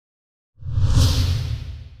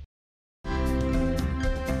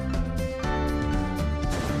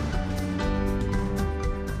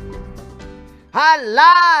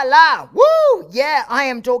Halala! Woo! Yeah, I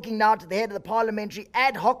am talking now to the head of the Parliamentary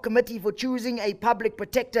Ad Hoc Committee for choosing a public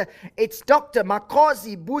protector. It's Dr.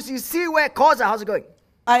 Makosi Busisiwe Khoza. How's it going?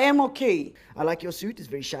 I am okay. I like your suit. It's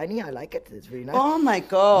very shiny. I like it. It's very nice. Oh my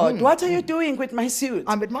God. What are you doing with my suit?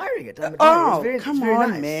 I'm admiring it. Come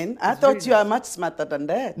on, nice. man. I thought you are much smarter than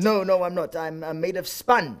that. No, I'm not. I'm made of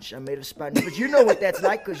sponge. But you know what that's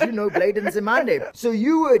like because you know Bladen Zimande. So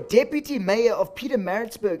you were deputy mayor of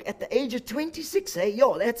Pietermaritzburg at the age of 26, eh?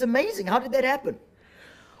 Yo, that's amazing. How did that happen?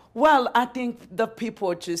 Well, I think the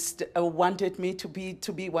people just wanted me to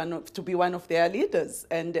be one of their leaders,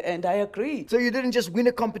 and I agreed. So you didn't just win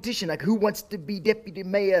a competition like who wants to be deputy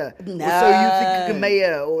mayor, No. or so you think you can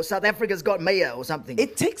mayor, or South Africa's got mayor or something.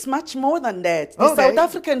 It takes much more than that. The South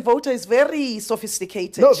African voter is very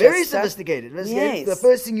sophisticated. No, very sophisticated. Yes. The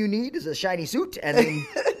first thing you need is a shiny suit, and then.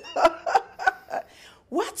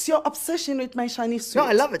 What's your obsession with my shiny suit? No,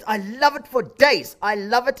 I love it. I love it for days. I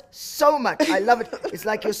love it so much. I love it. It's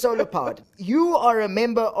like you're solar powered. You are a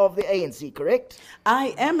member of the ANC, correct?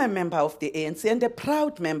 I am a member of the ANC and a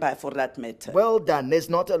proud member for that matter. Well done. There's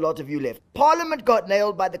not a lot of you left. Parliament got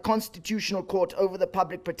nailed by the Constitutional Court over the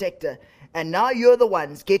public protector, and now you're the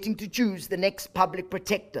ones getting to choose the next public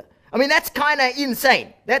protector. I mean, that's kind of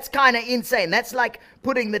insane. That's like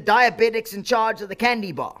putting the diabetics in charge of the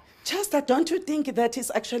candy bar. Chester, don't you think that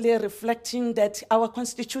is actually reflecting that our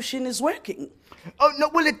constitution is working? Oh, no,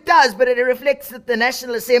 well, it does, but it reflects that the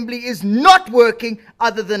National Assembly is not working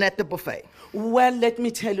other than at the buffet. Well, let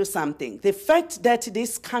me tell you something. The fact that in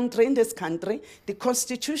this country, the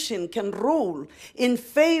constitution can rule in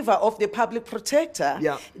favor of the public protector,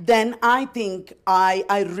 then I think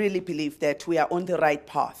I really believe that we are on the right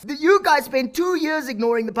path. You guys spent 2 years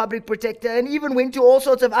ignoring the public protector and even went to all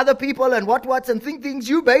sorts of other people and what's and things.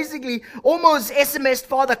 You basically almost SMS'd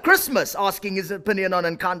Father Christmas asking his opinion on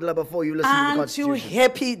Nkandla before you listened to the Constitution. Aren't you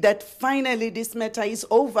happy that finally this matter is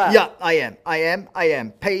over? Yeah, I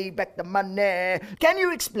am. Pay back the money. Can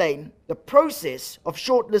you explain the process of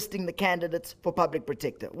shortlisting the candidates for public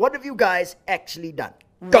protector? What have you guys actually done?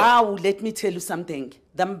 Wow, let me tell you something.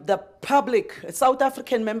 The public, South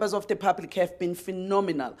African members of the public have been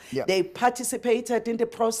phenomenal. Yeah. They participated in the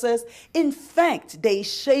process. In fact, they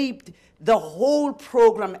shaped the whole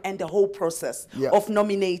program and the whole process of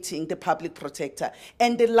nominating the public protector.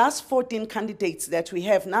 And the last 14 candidates that we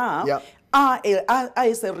have now are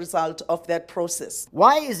as a result of that process.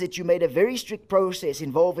 Why is it you made a very strict process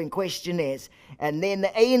involving questionnaires and then the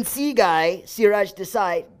ANC guy, Siraj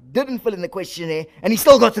Desai, didn't fill in the questionnaire and he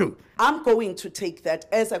still got through? I'm going to take that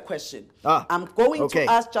as a question. I'm going to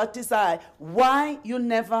ask Judge Desai why you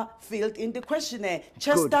never filled in the questionnaire.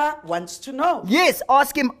 Chester wants to know. Yes,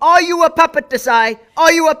 ask him, are you a puppet, Desai?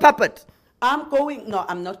 Are you a puppet? I'm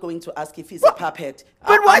not going to ask if he's a puppet.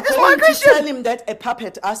 But why this one question? I'm going to tell him that a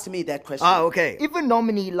puppet asked me that question. Okay. If a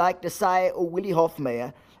nominee like Desai or Willie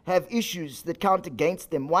Hofmeyer have issues that count against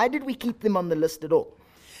them, why did we keep them on the list at all?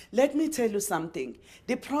 Let me tell you something.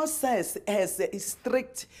 The process has a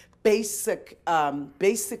strict basic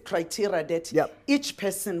criteria that each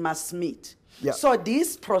person must meet. So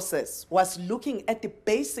this process was looking at the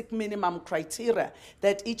basic minimum criteria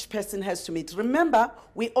that each person has to meet. Remember,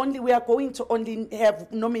 we are going to only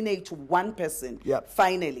nominate one person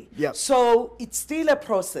finally. So it's still a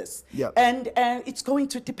process. And it's going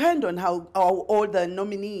to depend on how all the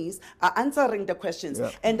nominees are answering the questions.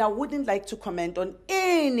 And I wouldn't like to comment on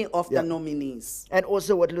any of the nominees. And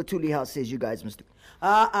also what Luthuli House says you guys must do.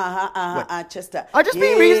 Chester. I'm just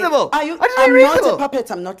being reasonable. I'm not a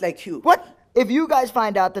puppet. I'm not like you. What? If you guys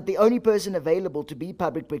find out that the only person available to be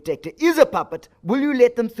public protector is a puppet, will you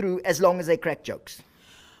let them through as long as they crack jokes?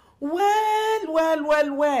 Well.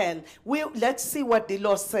 Let's see what the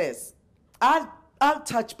law says. I'll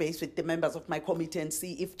touch base with the members of my committee and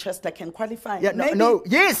see if Chester can qualify.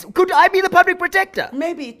 Yes. Could I be the public protector?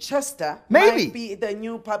 Maybe Chester might be the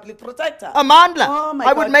new public protector. Amandla. Oh my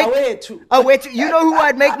I God. would make You know who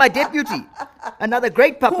I'd make my deputy? Another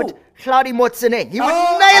great puppet, Hlaudi Motseneng. He would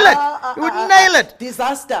nail it. He would nail it.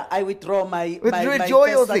 Disaster. I withdraw my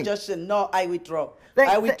first suggestion. No, I withdraw.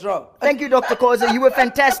 I withdraw. Thank you, Dr. Khoza. You were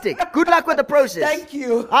fantastic. Good luck with the process. Thank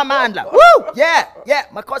you. Amandla. Woo! Yeah.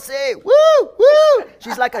 Makose. Woo!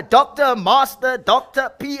 She's like a doctor, master, doctor,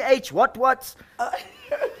 PH, what?